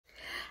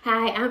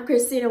Hi, I'm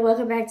Christina.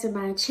 Welcome back to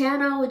my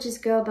channel, which is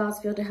Girl Boss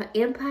Building Her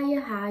Empire.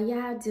 How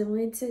y'all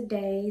doing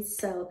today?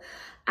 So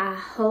I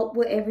hope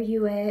wherever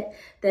you at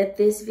that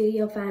this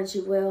video finds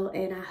you well,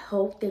 and I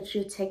hope that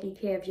you're taking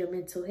care of your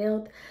mental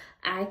health.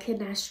 I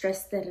cannot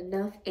stress that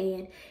enough.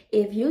 And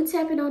if you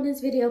tapping on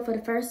this video for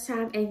the first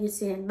time and you're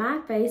seeing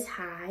my face,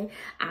 hi,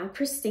 I'm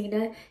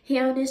Christina.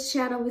 Here on this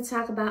channel, we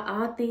talk about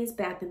all things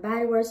Bath and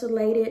Body Works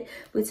related.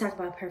 We talk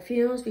about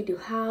perfumes, we do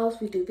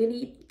hauls, we do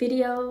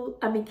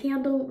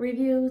candle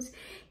reviews,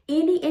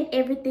 any and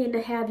everything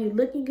to have you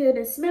looking good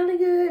and smelling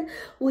good.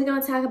 We're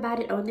gonna talk about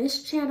it on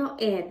this channel,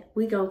 and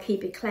we're gonna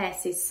keep it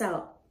classy.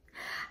 So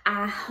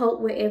I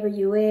hope wherever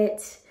you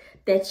at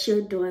that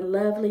you're doing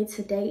lovely.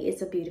 Today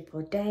is a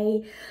beautiful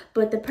day,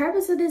 but the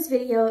purpose of this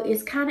video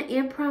is kind of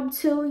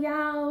impromptu,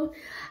 y'all.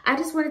 I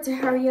just wanted to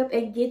hurry up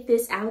and get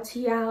this out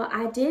to y'all.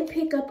 I did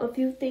pick up a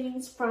few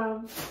things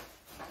from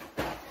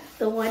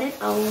the one and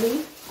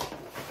only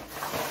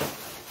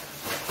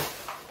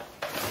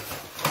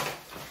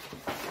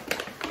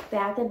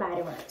Bath and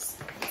Body Works.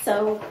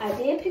 So I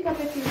did pick up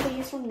a few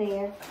things from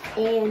there,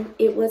 and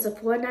it was a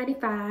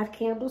 $4.95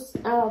 candles,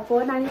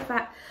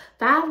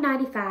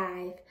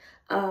 $5.95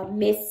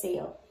 mist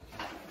sale,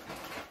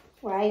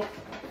 right?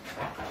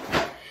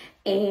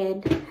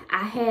 And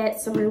I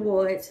had some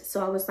rewards,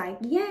 so I was like,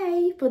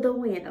 yay for the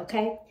win.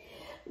 Okay,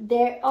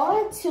 there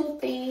are two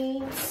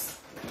things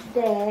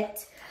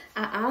that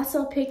I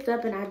also picked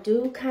up, and I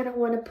do kind of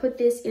want to put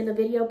this in the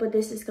video, but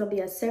this is going to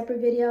be a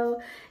separate video,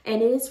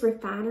 and it is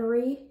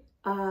Refinery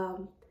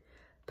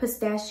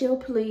Pistachio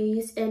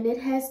Please, and it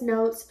has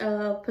notes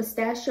of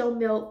pistachio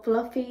milk,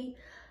 fluffy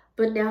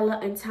vanilla,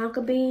 and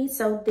tonka bean.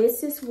 So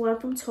this is one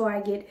from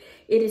Target.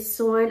 It is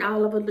soaring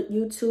all over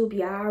YouTube,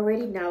 y'all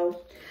already know.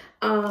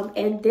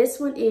 And this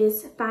one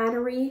is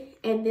Finery,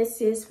 and this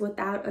is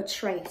Without a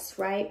Trace,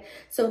 right?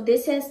 So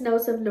this has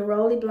notes of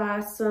neroli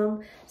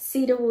blossom,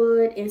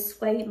 cedarwood, and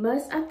suede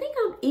musk. I think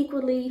I'm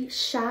equally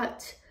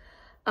shocked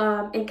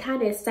and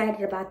kind of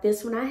excited about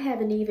this one. I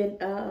haven't even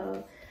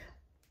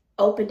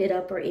opened it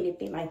up or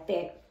anything like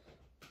that.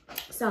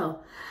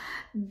 So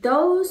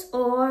those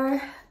are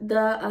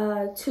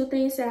the two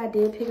things that I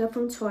did pick up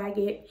from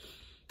Target.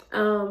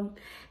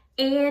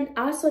 And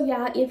also,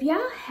 y'all, if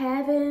y'all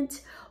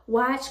haven't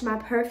watched my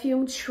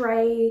perfume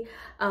tray,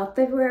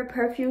 February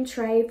perfume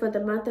tray for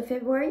the month of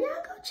February,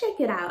 y'all go check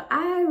it out.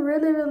 I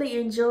really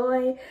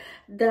enjoy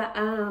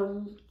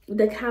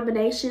the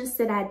combinations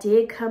that I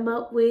did come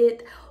up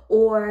with,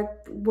 or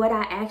what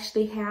I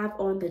actually have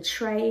on the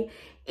tray.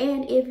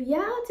 And if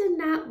y'all did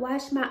not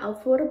watch my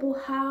affordable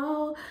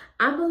haul,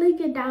 I'm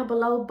linking down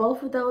below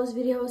both of those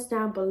videos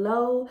down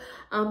below.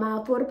 My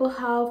affordable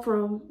haul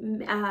from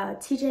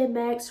TJ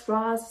Maxx,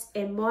 Ross,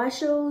 and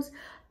Marshalls.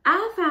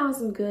 I found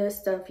some good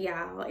stuff,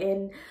 y'all.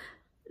 And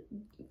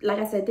like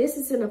I said, this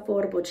is an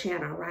affordable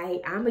channel,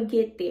 right? I'm gonna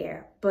get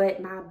there.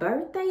 But my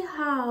birthday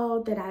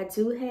haul that I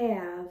do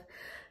have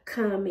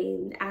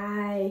coming,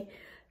 I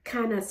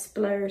kind of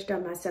splurged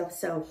on myself,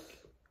 so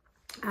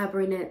I'll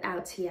bring that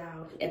out to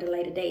y'all at a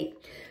later date.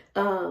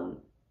 So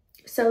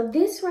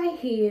this right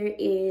here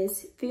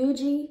is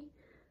Fuji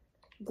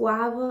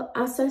Guava,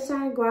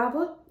 Sunshine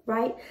Guava,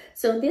 right?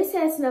 So this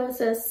has notes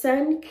of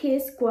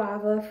sun-kissed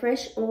guava,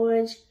 fresh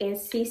orange, and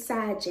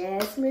seaside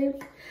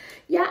jasmine.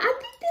 Yeah, I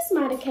think this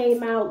might have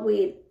came out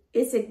with,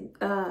 it's a,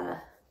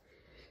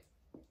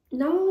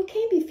 no, it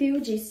can't be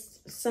Fuji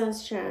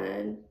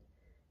Sunshine.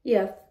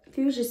 Yeah,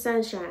 Fuji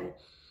Sunshine.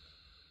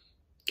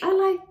 I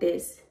like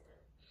this.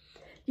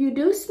 You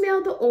do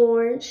smell the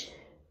orange,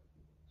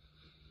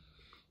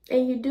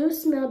 and you do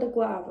smell the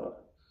guava.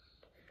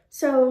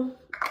 So,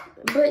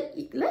 but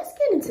let's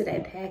get into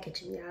that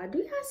packaging, y'all. Do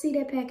y'all see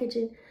that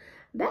packaging?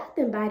 Bath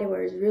and Body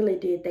Works really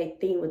did their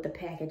thing with the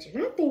packaging.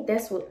 I think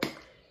that's what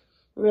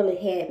really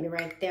had me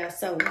right there.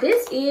 So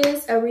this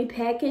is a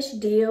repackaged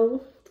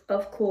deal,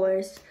 of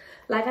course.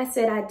 Like I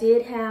said, I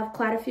did have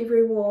quite a few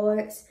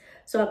rewards,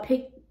 so I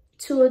picked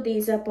two of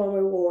these up on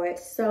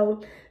rewards.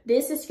 So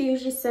this is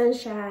Fuji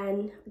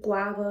Sunshine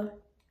Guava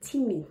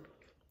Tini,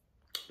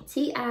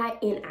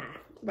 T-I-N-I,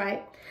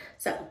 right?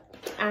 So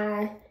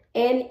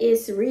and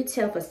it's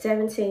retail for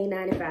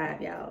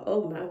 $17.95, y'all.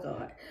 Oh my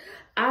God.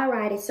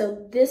 Alrighty, so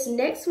this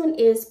next one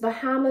is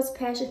Bahamas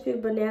Passion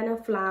Fruit Banana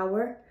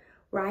Flower,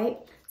 right?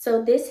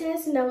 So this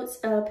has notes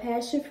of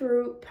passion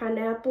fruit,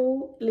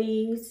 pineapple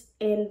leaves,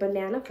 and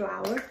banana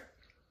flower.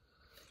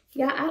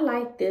 Yeah, I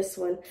like this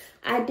one.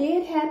 I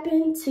did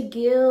happen to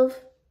give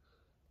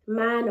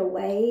mine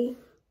away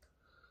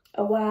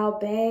a while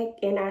back,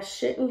 and I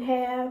shouldn't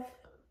have.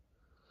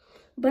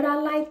 But I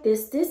like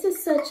this. This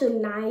is such a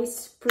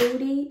nice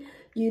fruity.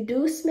 You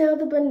do smell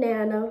the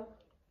banana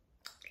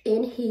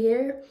in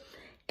here.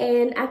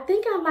 And I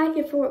think I like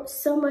it for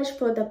so much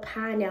for the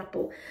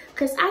pineapple,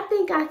 because I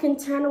think I can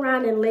turn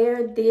around and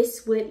layer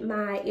this with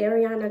my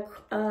Ariana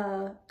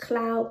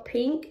Cloud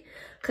Pink,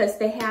 because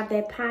they have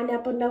that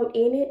pineapple note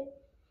in it.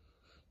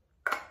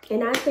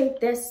 And I think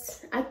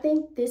this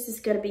is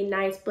gonna be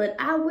nice, but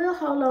I will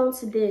hold on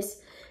to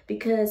this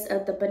because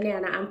of the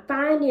banana. I'm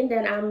finding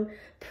that I'm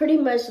pretty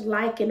much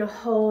liking a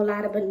whole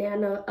lot of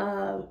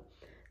banana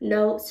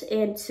notes,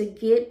 and to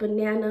get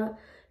banana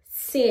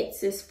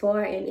scents is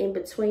far and in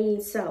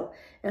between. So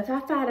if I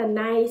find a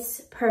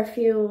nice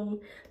perfume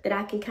that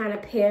I can kind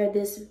of pair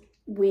this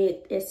with,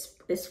 is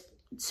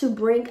to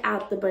bring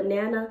out the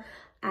banana,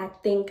 I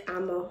think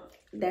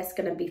that's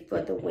gonna be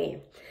for the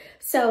win.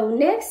 So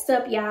next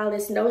up, y'all,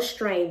 is no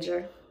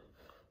stranger.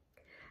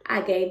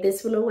 I gave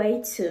this one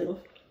away too,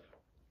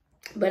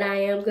 but I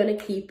am gonna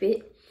keep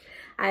it.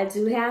 I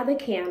do have the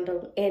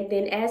candle, and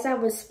then as I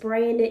was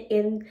spraying it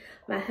in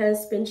my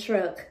husband's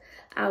truck,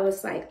 I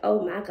was like,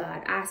 oh my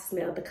God, I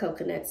smell the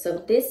coconut. So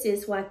this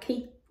is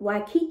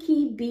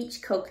Waikiki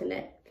Beach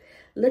Coconut.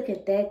 Look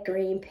at that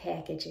green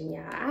packaging,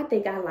 y'all. I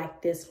think I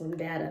like this one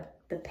better,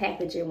 the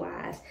packaging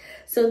wise.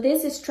 So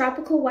this is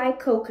Tropical White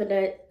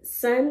Coconut,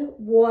 Sun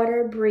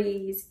Water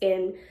Breeze,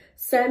 and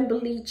Sun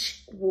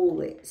Bleach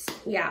Woods.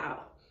 Y'all,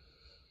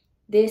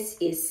 this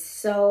is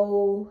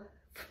so...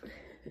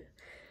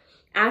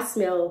 I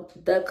smell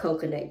the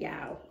coconut,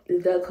 y'all,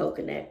 the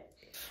coconut.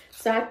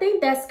 So I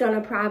think that's gonna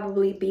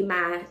probably be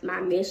my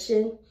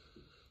mission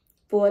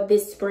for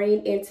this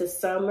spring into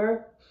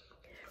summer,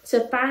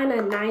 to find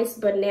a nice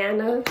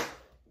banana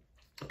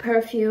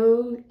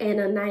perfume and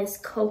a nice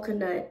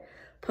coconut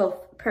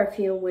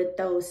perfume with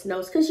those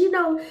notes. Because, you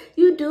know,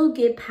 you do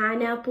get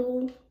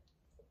pineapple,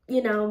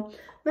 you know,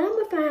 but I'm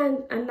gonna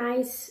find a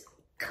nice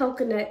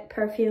coconut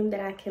perfume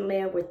that I can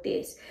layer with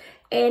this.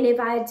 And if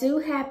I do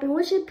happen,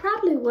 which it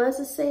probably was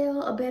a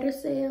sale, a better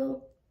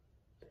sale,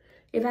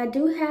 if I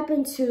do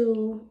happen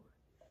to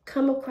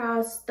come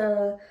across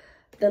the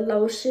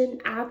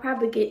lotion, I'll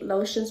probably get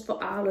lotions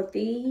for all of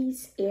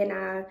these, and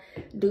I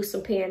do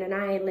some pairing, and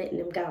I ain't letting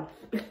them go.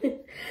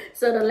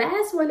 So the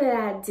last one that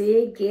I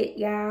did get,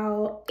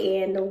 y'all,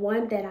 and the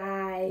one that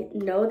I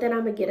know that I'm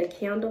gonna get a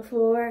candle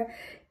for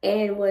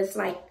and was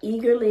like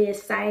eagerly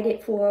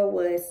excited for,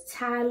 was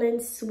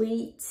Thailand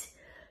Sweet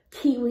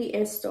Kiwi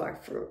and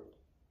Starfruit.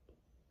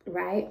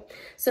 Right?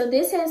 So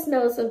this has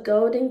notes of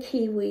golden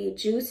kiwi,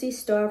 juicy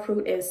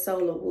starfruit, and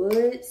solar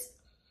woods.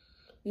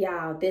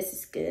 Y'all, this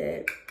is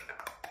good.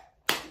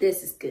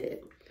 This is good.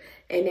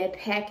 And that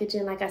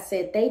packaging, like I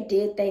said, they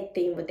did their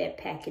thing with that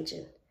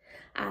packaging.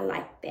 I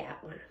like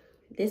that one.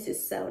 This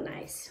is so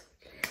nice.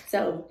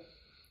 So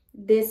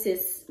this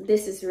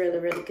is really,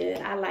 really good.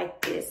 I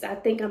like this. I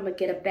think I'm gonna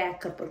get a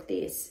backup of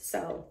this.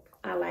 So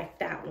I like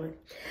that one.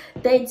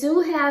 They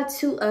do have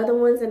two other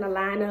ones in the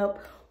lineup.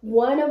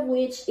 One of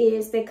which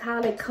is, they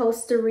call it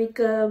Costa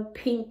Rica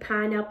Pink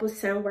Pineapple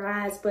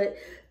Sunrise, but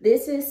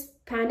this is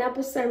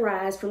Pineapple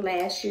Sunrise from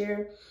last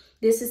year.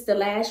 This is the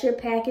last year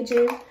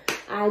packaging.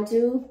 I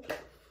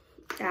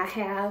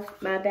have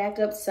my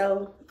backup,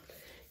 so,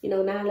 you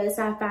know, now unless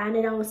I find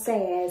it on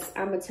SAS,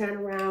 I'm gonna turn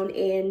around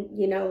and,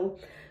 you know,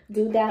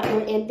 do that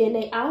one. And then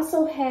they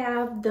also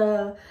have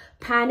the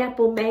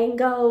Pineapple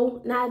Mango.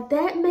 Now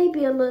that may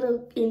be a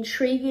little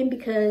intriguing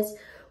because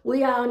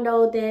we all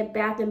know that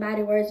Bath &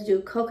 Body Works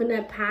do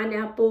coconut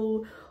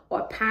pineapple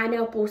or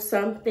pineapple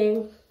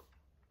something.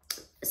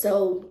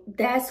 So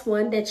that's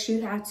one that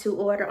you have to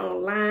order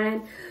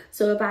online.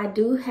 So if I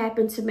do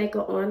happen to make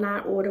an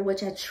online order,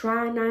 which I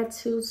try not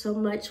to so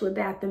much with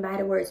Bath &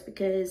 Body Works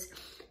because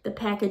the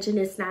packaging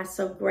is not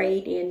so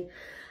great and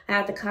I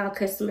have to call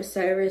customer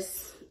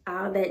service,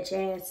 all that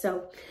jazz.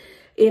 So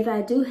if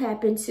I do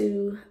happen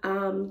to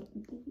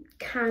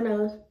kind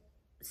of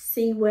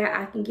see where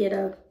I can get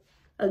a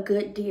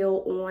good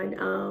deal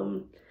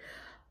on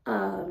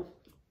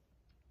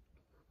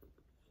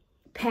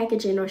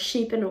packaging or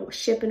shipping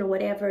or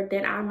whatever,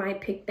 then I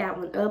might pick that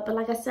one up. But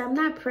like I said, I'm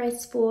not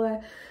pressed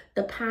for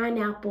the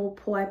pineapple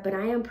part, but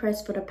I am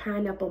pressed for the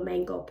pineapple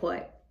mango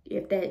part,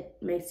 if that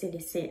makes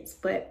any sense.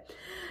 But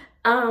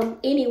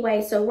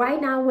anyway, so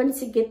right now I wanted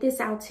to get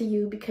this out to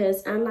you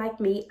because unlike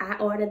me, I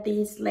ordered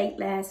these late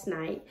last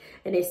night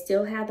and they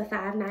still have the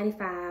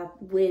 $5.95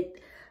 with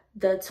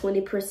the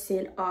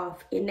 20%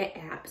 off in the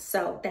app.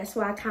 So that's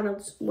why I kind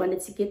of wanted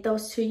to get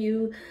those to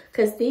you,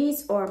 because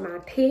these are my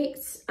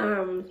picks.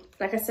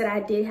 Like I said,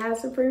 I did have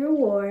some free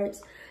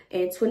rewards,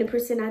 and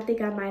 20%, I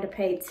think I might have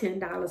paid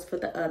 $10 for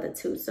the other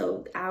two.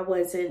 So I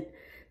wasn't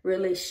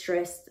really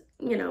stressed,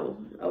 you know,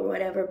 or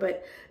whatever.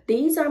 But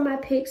these are my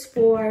picks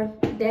for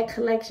that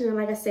collection. And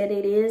like I said,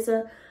 it is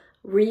a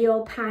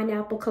Rio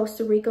Pineapple,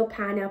 Costa Rica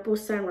Pineapple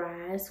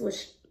Sunrise,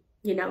 which,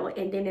 you know,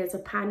 and then there's a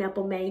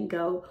Pineapple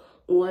Mango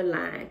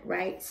online,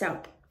 right? So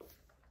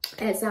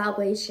as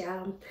always,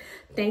 y'all,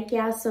 thank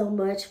y'all so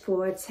much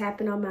for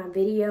tapping on my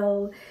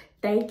video.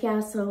 Thank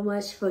y'all so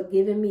much for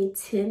giving me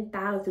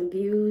 10,000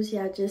 views.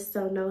 Y'all just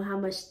don't know how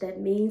much that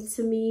means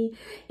to me.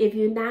 If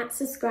you're not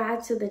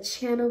subscribed to the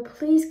channel,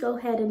 please go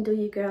ahead and do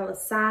your girl a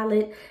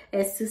solid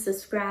as to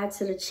subscribe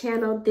to the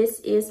channel. This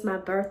is my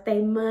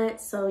birthday month,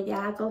 so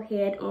y'all go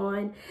ahead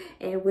on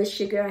and wish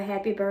your girl a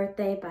happy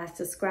birthday by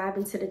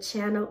subscribing to the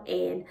channel.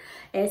 And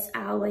as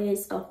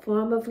always, a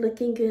form of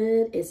looking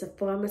good is a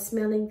form of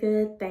smelling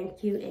good.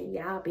 Thank you, and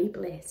y'all be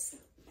blessed.